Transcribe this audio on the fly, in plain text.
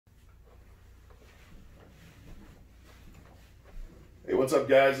What's up,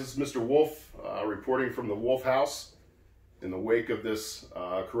 guys? This is Mr. Wolf reporting from the Wolf House in the wake of this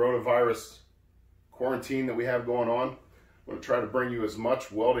coronavirus quarantine that we have going on. I'm going to try to bring you as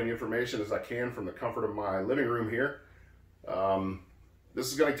much welding information as I can from the comfort of my living room here. This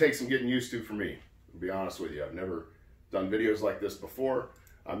is going to take some getting used to for me, to be honest with you. I've never done videos like this before.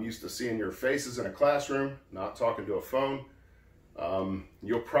 I'm used to seeing your faces in a classroom, not talking to a phone.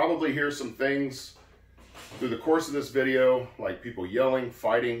 You'll probably hear some things through the course of this video, like people yelling,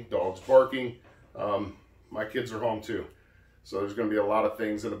 fighting, dogs barking. My kids are home too. So there's going to be a lot of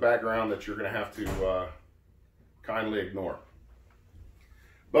things in the background that you're going to have to kindly ignore.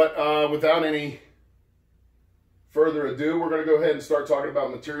 But without any further ado, we're going to go ahead and start talking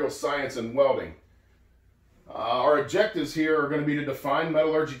about material science and welding. Our objectives here are going to be to define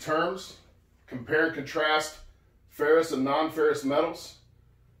metallurgy terms, compare and contrast ferrous and non-ferrous metals,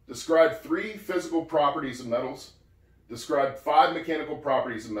 describe 3 physical properties of metals, describe 5 mechanical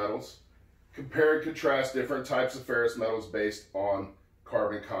properties of metals, compare and contrast different types of ferrous metals based on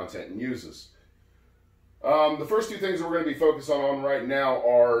carbon content and uses. The first 2 things that we're going to be focused on right now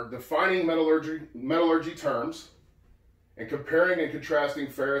are defining metallurgy terms and comparing and contrasting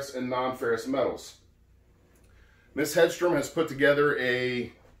ferrous and non-ferrous metals. Ms. Hedstrom has put together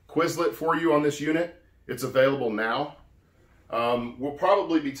a Quizlet for you on this unit. It's available now. We'll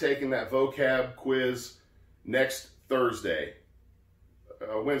probably be taking that vocab quiz next Thursday,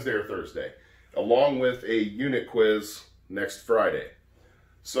 Wednesday or Thursday, along with a unit quiz next Friday.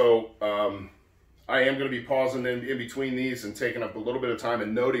 So I am going to be pausing in between these and taking up a little bit of time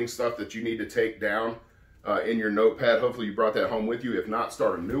and noting stuff that you need to take down in your notepad. Hopefully you brought that home with you. If not,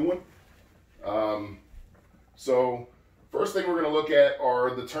 start a new one. So first thing we're going to look at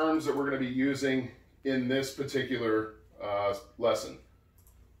are the terms that we're going to be using in this particular lesson.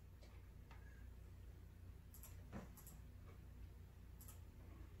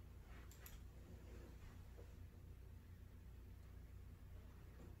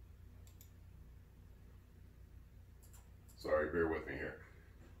 Sorry, bear with me here.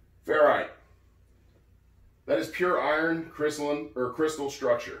 Ferrite. That is pure iron crystal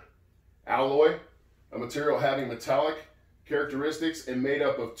structure. Alloy, a material having metallic characteristics and made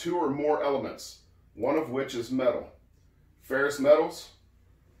up of 2 or more elements, one of which is metal. Ferrous metals,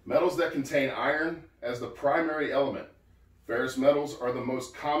 metals that contain iron as the primary element. Ferrous metals are the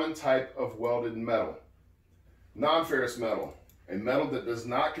most common type of welded metal. Non-ferrous metal, a metal that does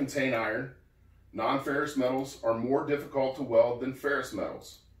not contain iron. Non-ferrous metals are more difficult to weld than ferrous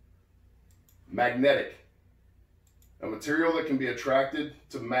metals. Magnetic, a material that can be attracted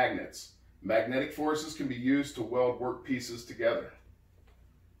to magnets. Magnetic forces can be used to weld work pieces together.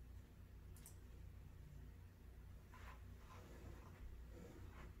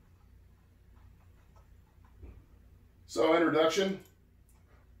 So, introduction.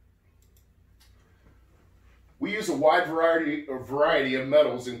 We use a wide variety of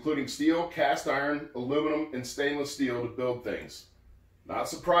metals, including steel, cast iron, aluminum, and stainless steel to build things. Not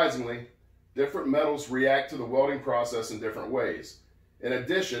surprisingly, different metals react to the welding process in different ways. In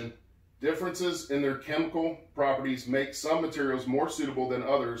addition, differences in their chemical properties make some materials more suitable than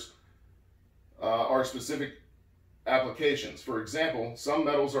others are specific applications. For example, some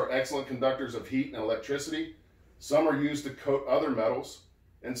metals are excellent conductors of heat and electricity. Some are used to coat other metals,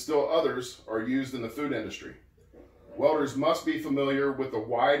 and still others are used in the food industry. Welders must be familiar with the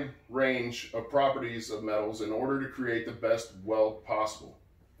wide range of properties of metals in order to create the best weld possible.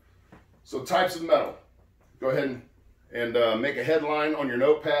 So, types of metal. Go ahead and make a headline on your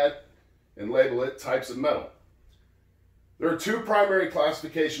notepad and label it types of metal. There are 2 primary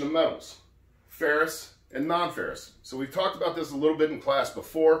classifications of metals, ferrous and non-ferrous. So we've talked about this a little bit in class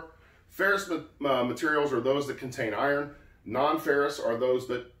before. Ferrous materials are those that contain iron. Non-ferrous are those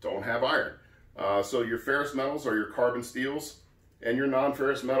that don't have iron. So your ferrous metals are your carbon steels, and your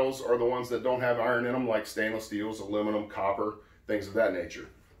non-ferrous metals are the ones that don't have iron in them, like stainless steels, aluminum, copper, things of that nature.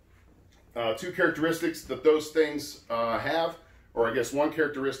 2 characteristics that those things have, or I guess one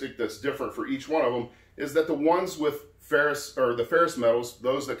characteristic that's different for each one of them, is that the ones with ferrous, or the ferrous metals,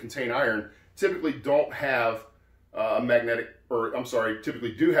 those that contain iron, typically don't have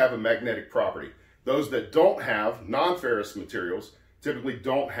typically do have a magnetic property. Those that don't have non-ferrous materials typically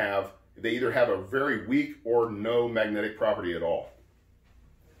don't have, they either have a very weak or no magnetic property at all.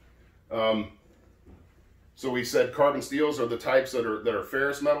 So we said carbon steels are the types that are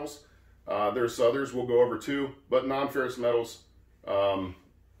ferrous metals. There's others we'll go over too, but non-ferrous metals are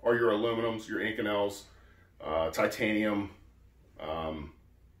your aluminums, your Inconels, titanium,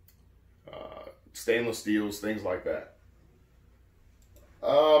 stainless steels, things like that.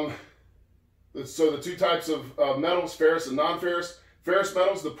 So the 2 types of metals, ferrous and non-ferrous, Ferrous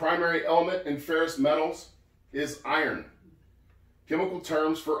metals, the primary element in ferrous metals is iron. Chemical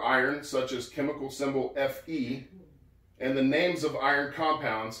terms for iron, such as chemical symbol Fe, and the names of iron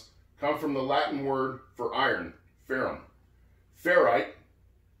compounds come from the Latin word for iron, ferrum. Ferrite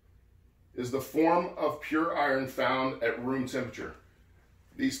is the form of pure iron found at room temperature.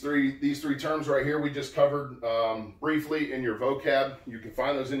 These three terms right here we just covered briefly in your vocab. You can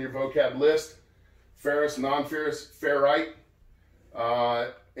find those in your vocab list. Ferrous, non-ferrous, ferrite,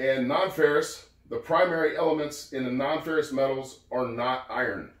 and non-ferrous. The primary elements in the non-ferrous metals are not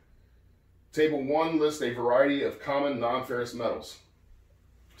iron. Table 1 lists a variety of common non-ferrous metals.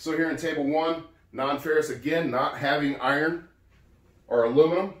 So here in Table 1, non-ferrous, again, not having iron or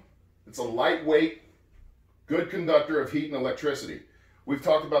aluminum. It's a lightweight, good conductor of heat and electricity. We've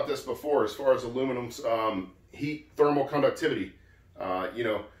talked about this before as far as aluminum's heat thermal conductivity.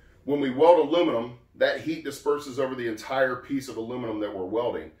 When we weld aluminum, that heat disperses over the entire piece of aluminum that we're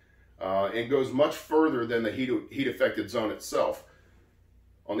welding and goes much further than the heat affected zone itself.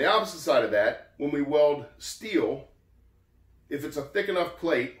 On the opposite side of that, when we weld steel, if it's a thick enough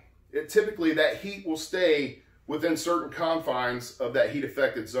plate, typically that heat will stay within certain confines of that heat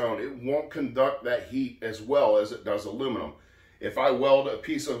affected zone. It won't conduct that heat as well as it does aluminum. If I weld a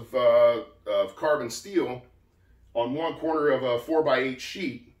piece of carbon steel on one corner of a 4x8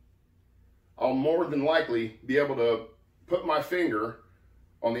 sheet, I'll more than likely be able to put my finger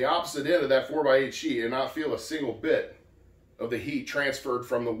on the opposite end of that 4x8 sheet and not feel a single bit of the heat transferred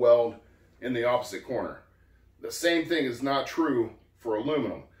from the weld in the opposite corner. The same thing is not true for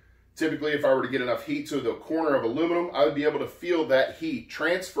aluminum. Typically, if I were to get enough heat to the corner of aluminum, I would be able to feel that heat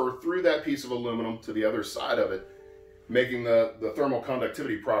transfer through that piece of aluminum to the other side of it, making the thermal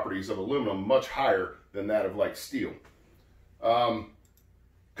conductivity properties of aluminum much higher than that of like steel.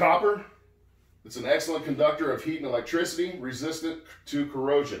 Copper, it's an excellent conductor of heat and electricity, resistant to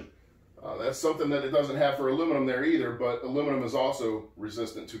corrosion. That's something that it doesn't have for aluminum there either, but aluminum is also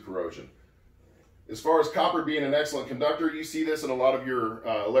resistant to corrosion. As far as copper being an excellent conductor, you see this in a lot of your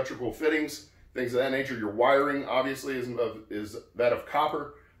electrical fittings, things of that nature. Your wiring obviously is that of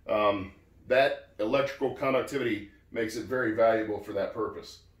copper. That electrical conductivity makes it very valuable for that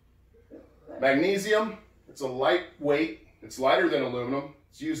purpose. Magnesium, it's a lightweight, it's lighter than aluminum.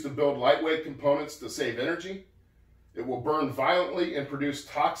 It's used to build lightweight components to save energy. It will burn violently and produce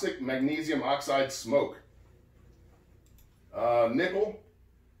toxic magnesium oxide smoke. Nickel,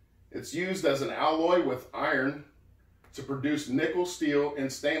 it's used as an alloy with iron to produce nickel steel and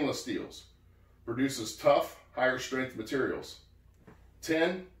stainless steels. Produces tough, higher strength materials.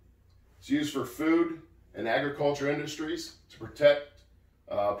 Tin, it's used for food and agriculture industries to protect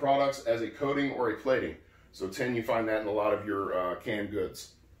products as a coating or a plating. So tin, you find that in a lot of your canned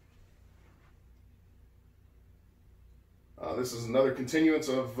goods. This is another continuance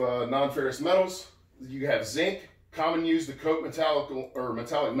of non-ferrous metals. You have zinc, common used to coat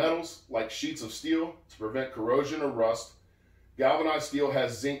metallic metals like sheets of steel to prevent corrosion or rust. Galvanized steel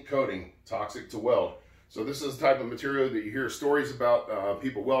has zinc coating, toxic to weld. So this is the type of material that you hear stories about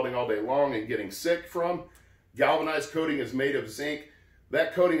people welding all day long and getting sick from. Galvanized coating is made of zinc.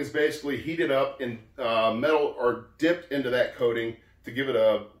 That coating is basically heated up and metal or dipped into that coating to give it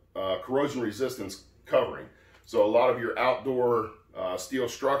a corrosion resistance covering. So a lot of your outdoor steel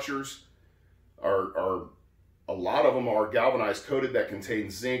structures a lot of them are galvanized coated that contain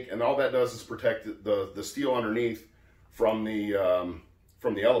zinc, and all that does is protect the steel underneath from the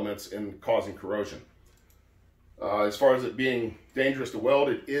elements and causing corrosion. As far as it being dangerous to weld,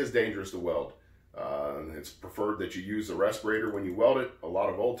 it is dangerous to weld. It's preferred that you use a respirator when you weld it. A lot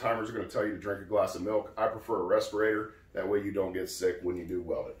of old timers are going to tell you to drink a glass of milk. I prefer a respirator. That way you don't get sick when you do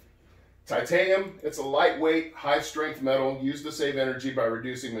weld it. Titanium, it's a lightweight, high-strength metal used to save energy by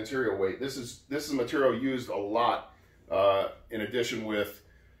reducing material weight. This is material used a lot in addition with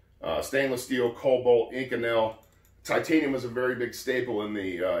stainless steel, cobalt, Inconel. Titanium is a very big staple in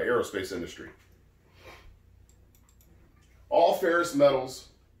the aerospace industry. All ferrous metals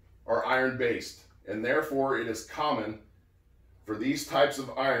are iron-based, and therefore it is common for these types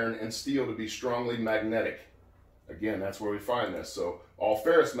of iron and steel to be strongly magnetic. Again, that's where we find this. So all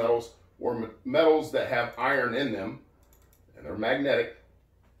ferrous metals, or metals that have iron in them, and they're magnetic.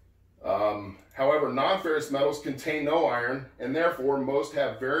 However, non-ferrous metals contain no iron, and therefore most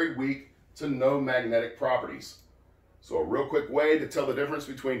have very weak to no magnetic properties. So a real quick way to tell the difference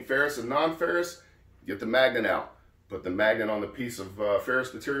between ferrous and non-ferrous, get the magnet out. Put the magnet on the piece of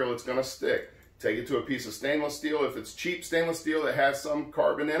ferrous material, it's going to stick. Take it to a piece of stainless steel. If it's cheap stainless steel that has some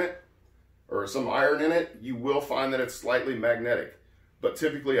carbon in it, or some iron in it, you will find that it's slightly magnetic. But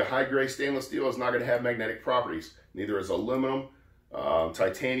typically a high-grade stainless steel is not going to have magnetic properties. Neither is aluminum,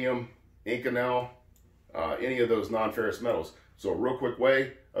 titanium, Inconel, any of those non-ferrous metals. So a real quick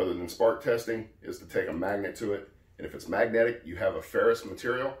way, other than spark testing, is to take a magnet to it. And if it's magnetic, you have a ferrous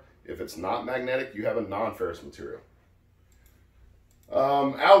material. If it's not magnetic, you have a non-ferrous material.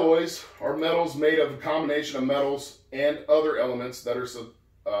 Alloys are metals made of a combination of metals and other elements that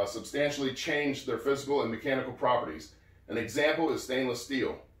are substantially change their physical and mechanical properties. An example is stainless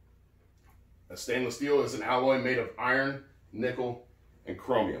steel. A stainless steel is an alloy made of iron, nickel, and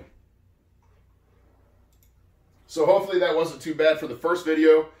chromium. So hopefully that wasn't too bad for the first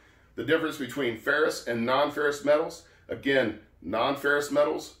video. The difference between ferrous and non-ferrous metals. Again, non-ferrous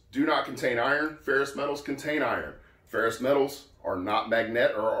metals do not contain iron. Ferrous metals contain iron. Ferrous metals are not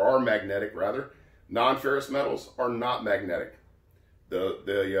magnetic rather. Non-ferrous metals are not magnetic.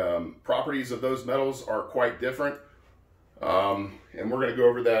 The properties of those metals are quite different. And we're going to go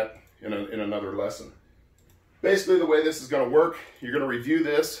over that in another lesson. Basically, the way this is going to work, you're going to review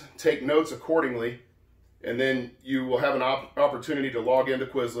this, take notes accordingly, and then you will have an opportunity to log into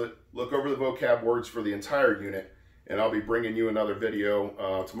Quizlet, look over the vocab words for the entire unit, and I'll be bringing you another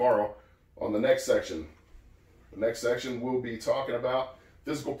video tomorrow on the next section. The next section we'll be talking about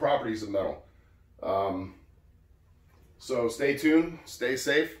physical properties of metal. So stay tuned, stay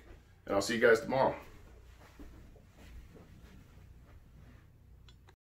safe, and I'll see you guys tomorrow.